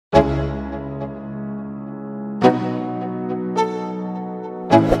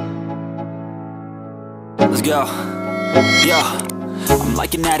Let's go. Yo, I'm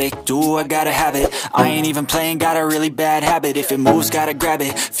like an addict, do I gotta have it. I ain't even playing, got a really bad habit. If it moves, gotta grab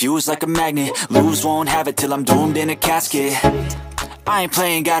it, fuse like a magnet. Lose, won't have it till I'm doomed in a casket. I ain't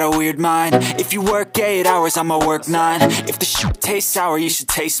playing, got a weird mind. If you work 8 hours, I'ma work 9. If the shit tastes sour, you should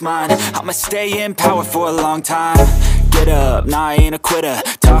taste mine. I'ma stay in power for a long time. Get up, nah, I ain't a quitter.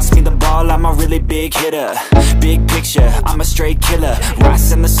 Toss me the ball, I'm a really big hitter. Big picture, I'm a straight killer.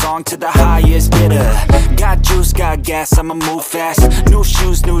 Rising the song to the highest bidder. Got juice, got gas, I'ma move fast. New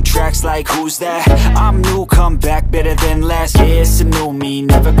shoes, new tracks, like who's that? I'm new, come back, better than last. Yeah, it's a new me,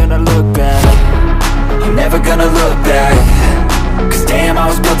 never gonna look back. I'm never gonna look back. Cause damn, I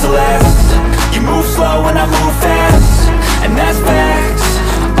was built to last. You move slow and I move fast, and that's facts.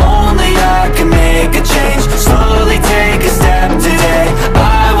 Only I can make a change. Slowly take a step today.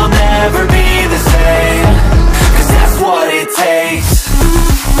 I will never be the same. Cause that's what it takes.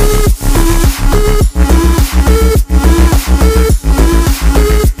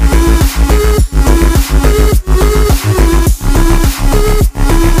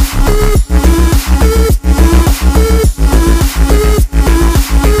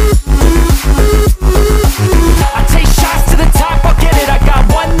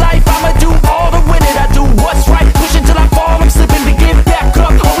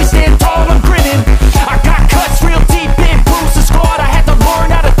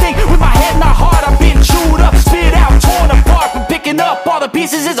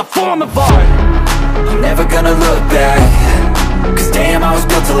 Pieces is a form of art. I'm never gonna look back. Cause damn, I was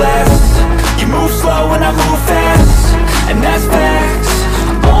built to last. You move slow and I move fast, and that's facts.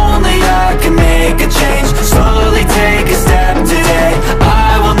 Only I can make a change. Slowly take a step today.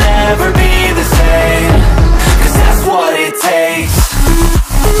 I will never be the same. Cause that's what it takes.